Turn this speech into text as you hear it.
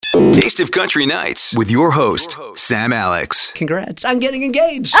Taste of Country Nights with your host, Sam Alex. Congrats on getting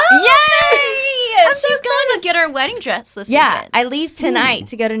engaged. Yay! She's going to get her wedding dress this weekend. I leave tonight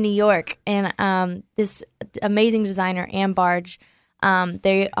to go to New York, and this amazing designer, Ann Barge,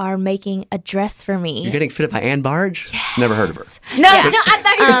 they are making a dress for me. You're getting fitted by Ann Barge? Yes. Never heard of her. No, I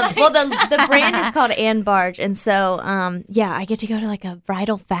thought you were the brand is called Ann Barge, and so I get to go to like a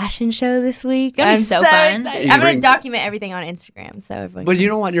bridal fashion show this week. Gonna be so fun. I'm going to document everything on Instagram, so everyone. But you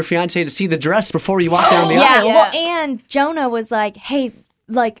don't want your fiance to see the dress before you walk down the aisle. Well, and Jonah was like, "Hey,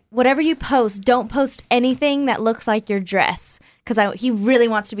 like whatever you post, don't post anything that looks like your dress." Because he really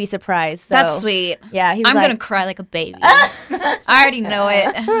wants to be surprised. So. That's sweet. Yeah, he was I'm going to cry like a baby. I already know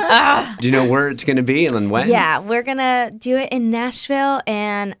it. Do you know where it's going to be and then when? Yeah, we're going to do it in Nashville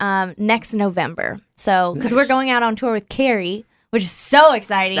and next November. So, because we're going out on tour with Carrie, which is so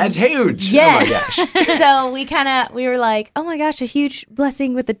exciting. That's huge. Yes. Oh my gosh. So we were like, oh my gosh, a huge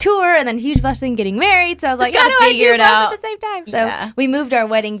blessing with the tour and then a huge blessing getting married. So I was Just like, how do I figure do it both out at the same time? So we moved our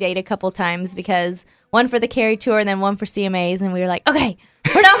wedding date a couple times because one for the Carrie tour and then one for CMAs. And we were like, okay,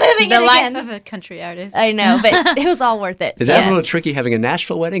 we're not moving the it again. life of a country artist. I know, but it was all worth it. Is that a little tricky having a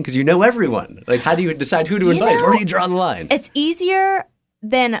Nashville wedding? Because you know everyone. Like, how do you decide who to invite? Where do you draw the line? It's easier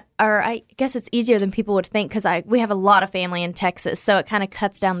I guess it's easier than people would think because we have a lot of family in Texas, so it kind of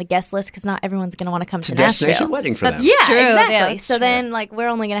cuts down the guest list because not everyone's going to want to come to Nashville. It's a destination wedding for them. Yeah, true. exactly. Yeah, so true. then, we're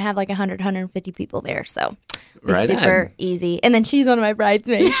only going to have 100, 150 people there, so it's Right super on. easy. And then she's one of my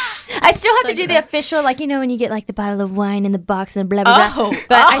bridesmaids. I still have to do the official, when you get the bottle of wine in the box and blah blah blah.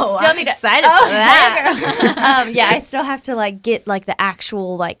 But I still I'm need excited for that. I still have to get the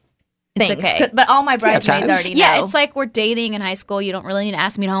actual It's things. okay. But all my bridesmaids time. already know. Yeah, it's like we're dating in high school. You don't really need to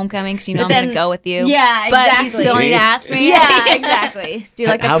ask me to homecoming because you know I'm going to go with you. Yeah, But exactly. you still need to ask me. Yeah, exactly. Do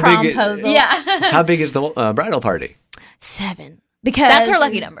the How big it- promposal. Yeah. How big is the bridal party? 7. Because That's her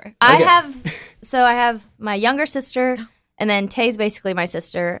lucky number. I Okay. have my younger sister, and then Tay's basically my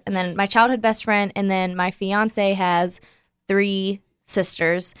sister, and then my childhood best friend, and then my fiance has 3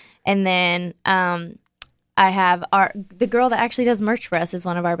 sisters, and then I have the girl that actually does merch for us is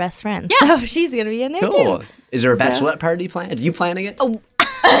one of our best friends. Yeah. So she's gonna be in there Cool. too. Is there a bachelorette party planned? Are you planning it?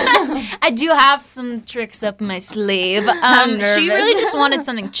 I do have some tricks up my sleeve. She really just wanted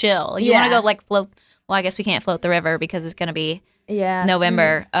something chill. You want to go float. Well, I guess we can't float the river because it's going to be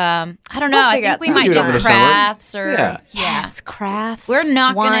November. I don't know. We'll I figure think out we something. might Do it do over the summer. crafts or Yeah. Yes, crafts. We're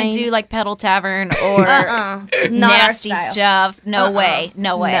not wine. going to do Pedal Tavern or Not our nasty style. stuff. No way.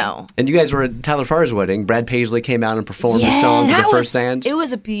 No way. No. And you guys were at Tyler Farr's wedding. Brad Paisley came out and performed his song for the first dance. It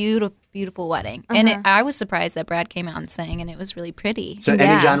was a beautiful, beautiful wedding. And I was surprised that Brad came out and sang, and it was really pretty. So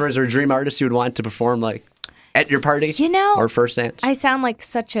any genres or dream artists you would want to perform at your party? Or first dance? I sound like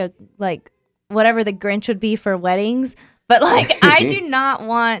such a whatever the Grinch would be for weddings, but I do not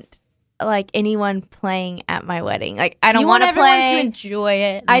want anyone playing at my wedding. I don't want to play. everyone to enjoy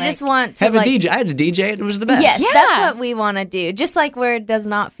it. I just want to have a DJ. I had a DJ and it was the best. Yes, Yeah. that's what we want to do. Just where it does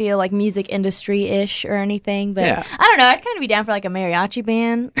not feel like music industry-ish or anything. But Yeah. I don't know. I'd kind of be down for a mariachi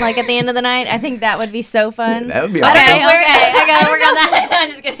band. At the end of the night, I think that would be so fun. That would be I don't awesome. know where- I got to work on that. I'm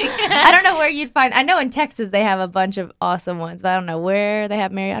just kidding. I don't know where you'd find. I know in Texas they have a bunch of awesome ones, but I don't know where they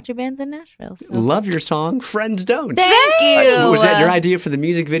have mariachi bands in Nashville. So. Love your song, Friends Don't. Thank you. Was that your idea for the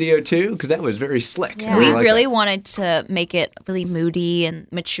music video too? Because that was very slick. Yeah. I We like really that. wanted to make it really moody and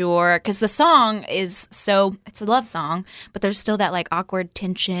mature because the song is it's a love song, but there's still that awkward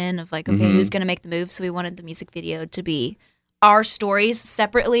tension of okay, who's going to make the move? So we wanted the music video to be our stories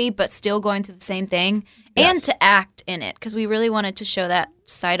separately, but still going through the same thing and to act in it because we really wanted to show that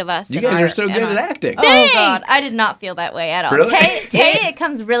side of us. You in guys our- are so in good our- at acting. Oh God, I did not feel that way at all. Really? Tay, it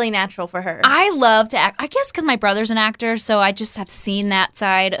comes really natural for her. I love to act. I guess because my brother's an actor, so I just have seen that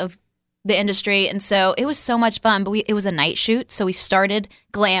side of the industry, and so it was so much fun. But it was a night shoot, so we started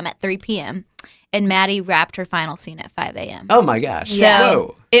glam at 3 p.m. and Maddie wrapped her final scene at 5 a.m. Oh my gosh. So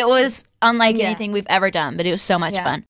Whoa. it was unlike anything we've ever done, but it was so much fun.